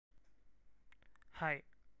Hi,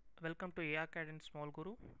 welcome to ARCAD in Small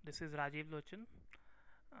Guru. This is Rajiv Lochan.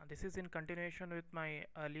 This is in continuation with my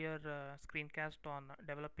earlier screencast on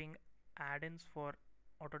developing add-ins for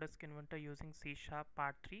Autodesk Inventor using C#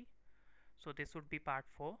 part 3. So this would be part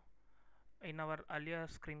 4. In our earlier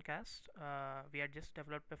screencast, we had just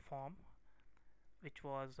developed a form which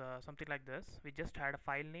was something like this. We just had a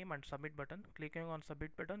file name and submit button. Clicking on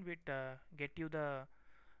submit button would get you the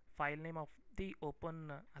file name of the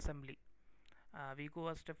open assembly. We go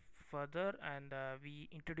a step further and we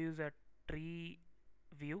introduce a tree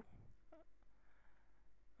view.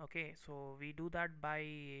 Okay, so we do that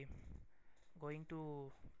by going to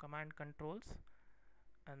command controls,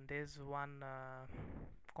 and there's one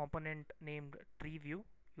component named tree view.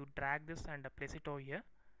 You drag this and place it over here.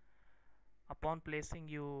 Upon placing,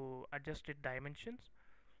 you adjust its dimensions,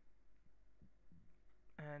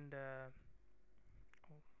 and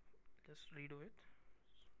just redo it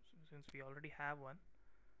since we already have one.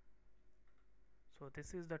 So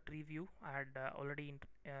this is the tree view I had already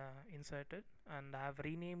inserted, and I have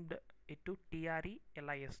renamed it to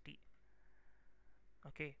TRELIST.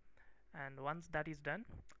 Okay, and once that is done,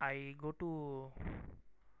 I go to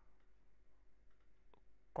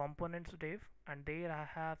components div, and there I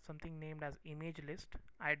have something named as image list.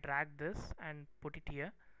 I drag this and put it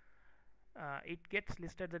here. It gets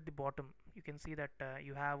listed at the bottom. You can see that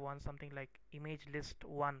you have something like image list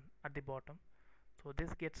 1 at the bottom. So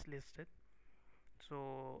this gets listed.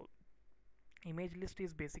 So image list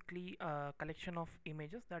is basically a collection of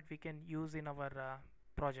images that we can use in our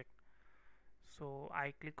project. So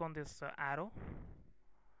I click on this arrow,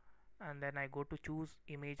 and then I go to choose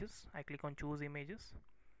images. I click on choose images,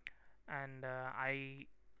 and I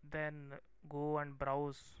then go and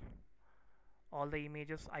browse all the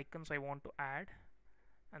images icons I want to add,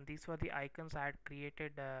 and these were the icons I had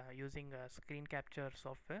created using screen capture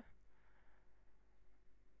software.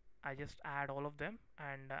 I just add all of them,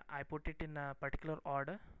 and I put it in a particular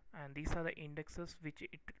order, and these are the indexes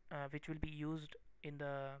which will be used in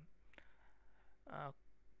the uh,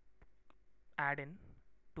 add-in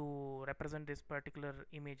to represent these particular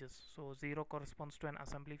images. So 0 corresponds to an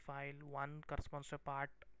assembly file, 1 corresponds to a part,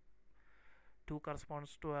 2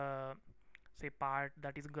 corresponds to a say part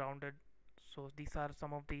that is grounded. So these are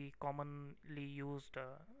some of the commonly used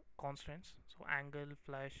constraints. So angle,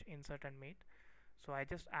 flush, insert and mate. So I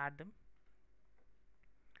just add them,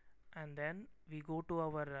 and then we go to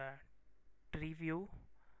our tree view.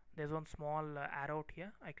 There's one small arrow out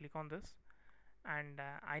here. I click on this, and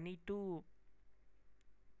I need to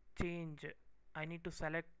change I need to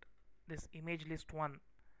select this image list 1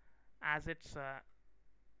 as its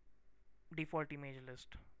default image list.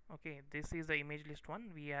 Okay, this is the image list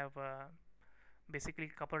 1. We have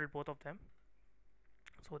basically coupled both of them.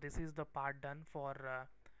 So this is the part done for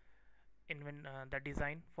the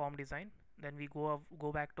design, form design. Then we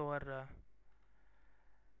go back to our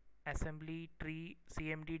assembly tree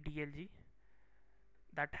CMD DLG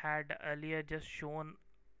that had earlier just shown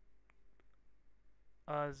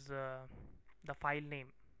us the file name.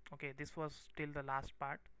 Okay, this was still the last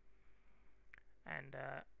part, and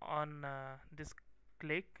on this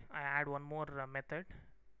click I add one more method,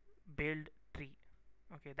 build tree.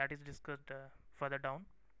 Okay, that is discussed further down,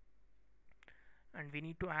 and we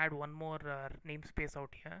need to add one more namespace out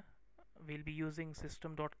here. We'll be using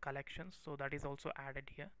system.collections, so that is also added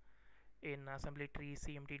here in assembly tree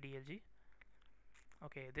CMD DLG.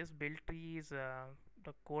 Okay, this build tree is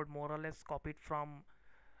the code more or less copied from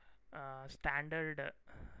standard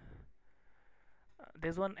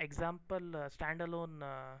there's one example standalone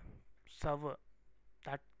server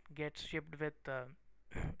that gets shipped with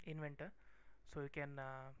Inventor, so you can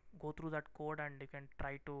go through that code and you can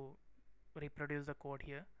try to reproduce the code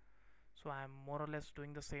here. So I'm more or less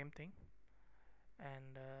doing the same thing,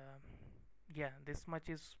 and yeah, this much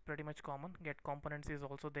is pretty much common. Get components is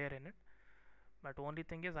also there in it, but only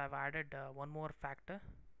thing is I've added one more factor.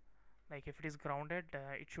 Like if it is grounded,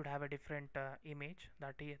 it should have a different image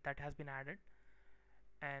that has been added,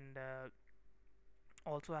 and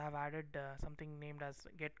also I have added something named as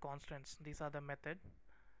get constants. These are the method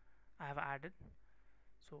I have added.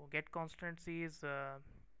 So get constants is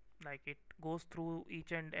like it goes through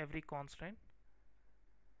each and every constraint,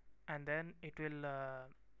 and then it will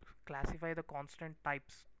classify the constant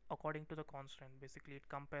types according to the constraint. Basically it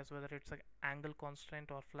compares whether it's an angle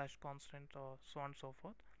constraint or flush constraint or so on and so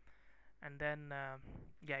forth, and then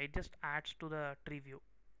yeah, it just adds to the tree view.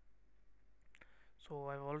 So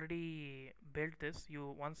I've already built this.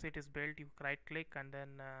 Once it is built, you right click and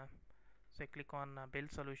then say click on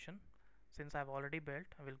build solution. Since I've already built,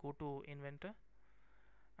 I will go to Inventor,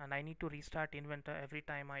 and I need to restart Inventor every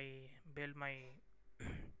time I build my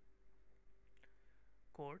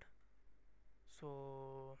code.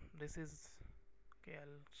 So this is okay.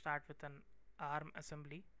 I'll start with an arm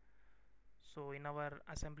assembly. So in our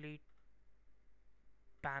assembly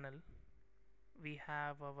panel we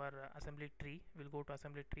have our assembly tree. We'll go to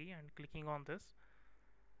assembly tree, and clicking on this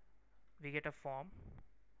we get a form.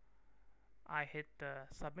 I hit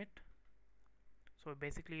submit. So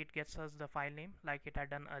basically it gets us the file name like it had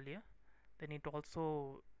done earlier. Then it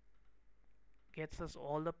also gets us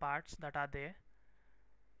all the parts that are there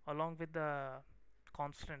along with the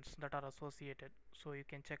constants that are associated. So you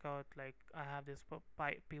can check out, like I have this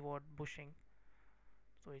pivot bushing,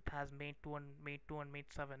 so it has mate 2 and mate 2 and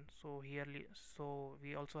mate 7. So here so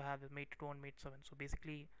we also have the mate 2 and mate 7. So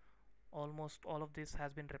basically almost all of this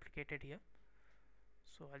has been replicated here.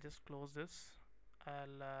 So I'll just close this.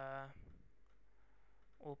 I'll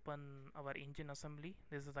open our engine assembly.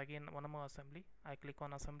 This is again one more assembly. I click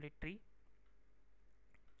on assembly tree,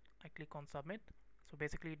 I click on submit. So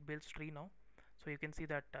basically it builds tree now. So you can see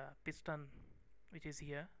that piston which is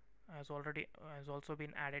here has also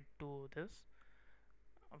been added to this,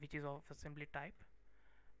 which is of assembly type,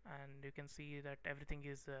 and you can see that everything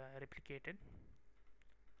is replicated.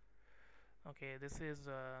 Okay, this is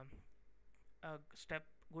a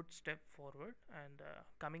good step forward, and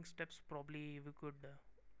coming steps probably we could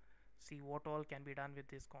see what all can be done with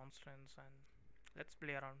these constants, and let's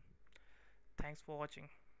play around. Thanks for watching.